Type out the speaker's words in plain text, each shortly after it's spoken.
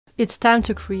it's time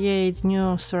to create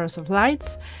new source of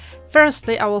lights.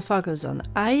 Firstly, I will focus on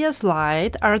IES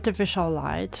Light, Artificial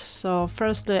Light. So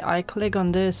firstly, I click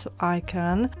on this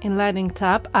icon in Lighting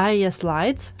tab, IES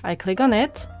Light. I click on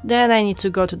it. Then I need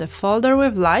to go to the folder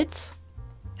with lights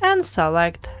and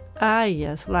select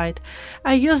IES Light.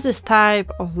 I use this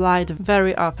type of light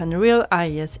very often, Real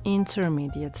IES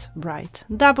Intermediate Bright.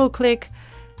 Double click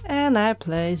and I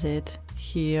place it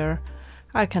here.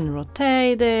 I can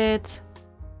rotate it.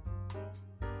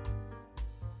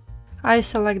 I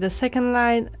select the second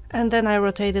light and then I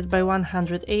rotate it by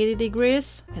 180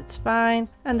 degrees. It's fine.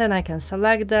 And then I can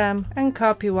select them and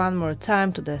copy one more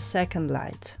time to the second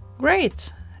light.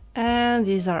 Great! And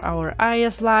these are our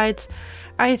IES lights.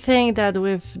 I think that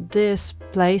with this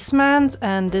placement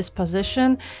and this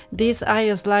position, this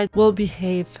IES light will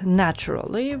behave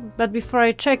naturally. But before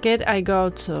I check it, I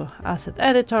go to Asset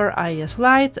Editor, IES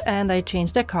Light, and I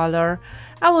change the color.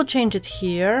 I will change it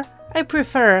here. I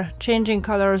prefer changing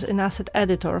colors in Asset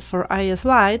Editor for IES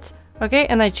Light. Okay,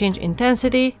 and I change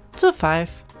intensity to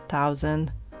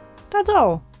 5000. That's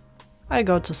all. I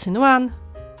go to Scene 1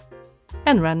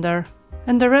 and render.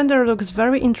 And the render looks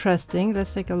very interesting.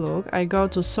 Let's take a look. I go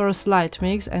to Source Light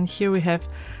Mix and here we have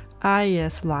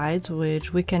IES Light,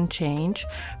 which we can change.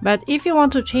 But if you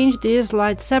want to change these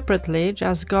lights separately,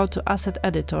 just go to Asset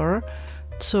Editor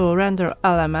to Render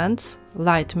Elements,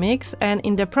 Light Mix, and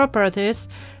in the Properties,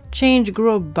 change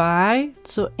Group By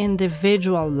to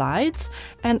Individual Lights.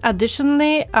 And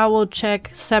additionally, I will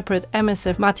check Separate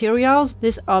Emissive Materials.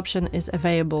 This option is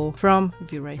available from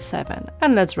V-Ray 7.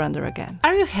 And let's render again.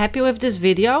 Are you happy with this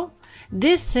video?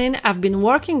 This scene I've been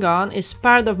working on is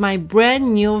part of my brand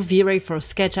new V-Ray for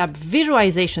SketchUp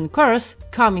Visualization course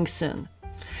coming soon.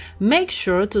 Make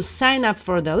sure to sign up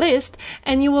for the list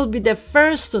and you will be the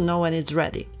first to know when it's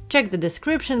ready. Check the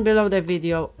description below the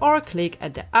video or click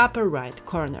at the upper right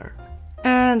corner.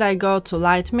 And I go to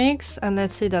Light Mix and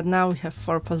let's see that now we have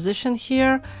 4 positions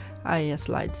here. IES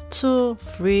Light 2,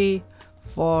 3,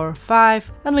 4,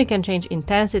 5, and we can change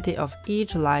intensity of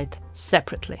each light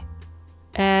separately.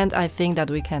 And I think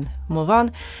that we can move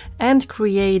on and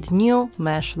create new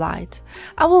mesh light.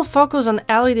 I will focus on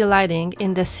LED lighting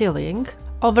in the ceiling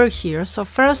over here. So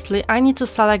firstly, I need to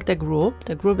select the group.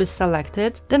 The group is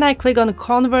selected. Then I click on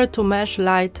Convert to Mesh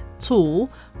Light tool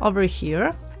over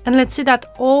here. And let's see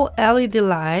that all LED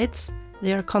lights,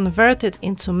 they are converted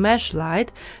into mesh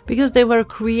light because they were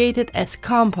created as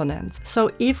components.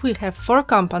 So if we have 4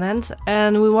 components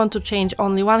and we want to change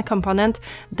only one component,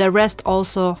 the rest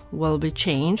also will be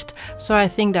changed. So I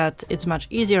think that it's much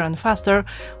easier and faster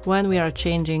when we are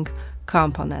changing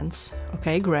components.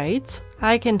 Okay, great.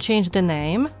 I can change the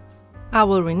name. I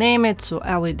will rename it to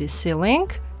LED Ceiling.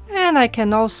 And I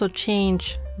can also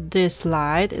change this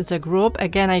light. It's a group.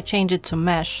 Again, I change it to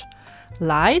Mesh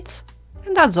Light.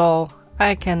 And that's all.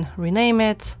 I can rename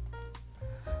it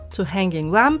to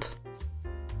Hanging Lamp.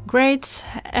 Great.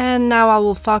 And now I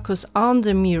will focus on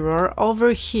the mirror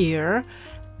over here.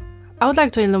 I would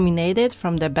like to illuminate it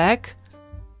from the back.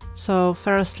 So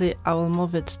firstly, I will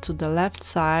move it to the left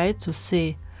side to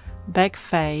see back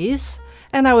face.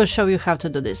 And I will show you how to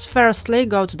do this. Firstly,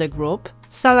 go to the group,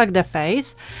 select the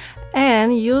face,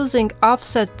 and using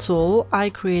offset tool, I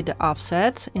create the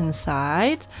offset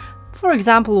inside, for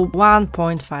example,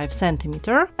 1.5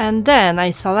 centimeter. And then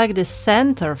I select the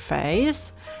center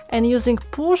face and using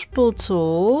push-pull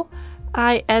tool,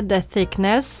 I add the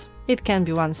thickness. It can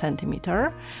be 1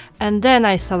 centimeter. And then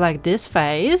I select this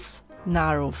face,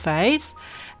 narrow face,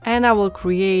 and I will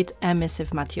create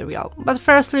emissive material. But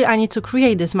firstly, I need to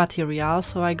create this material.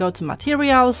 So I go to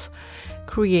Materials,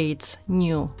 create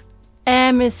new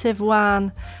emissive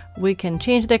one. We can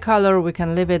change the color, we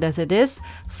can leave it as it is.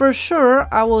 For sure,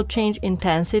 I will change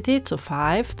intensity to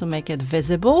 5 to make it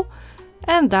visible.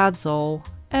 And that's all.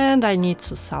 And I need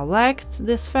to select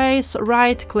this face,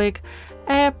 right click,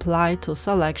 apply to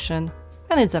selection,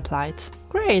 and it's applied.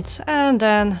 Great. And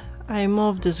then I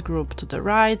move this group to the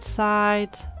right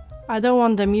side. I don't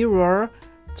want the mirror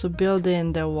to build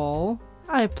in the wall.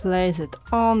 I place it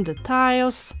on the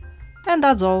tiles and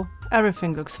that's all.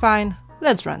 Everything looks fine.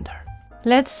 Let's render.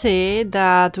 Let's see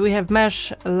that we have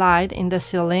mesh light in the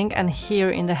ceiling and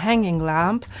here in the hanging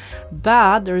lamp,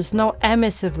 but there is no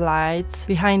emissive light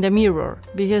behind the mirror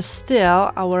because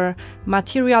still our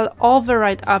material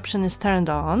override option is turned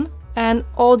on and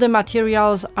all the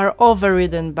materials are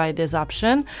overridden by this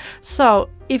option. So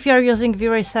if you are using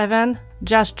V-Ray 7,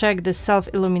 just check the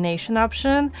self-illumination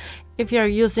option. If you are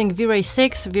using V-Ray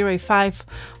 6, V-Ray 5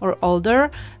 or older,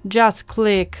 just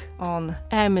click on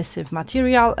emissive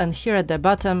material and here at the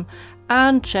bottom,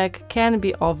 uncheck can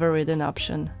be overridden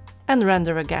option. and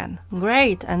render again.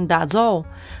 Great, and that's all.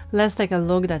 Let's take a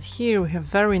look that here we have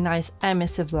very nice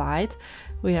emissive light.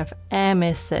 We have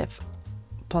emissive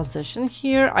position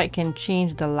here. I can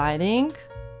change the lighting.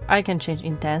 I can change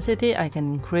intensity. I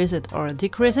can increase it or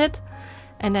decrease it.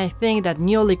 And I think that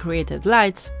newly created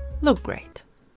lights look great.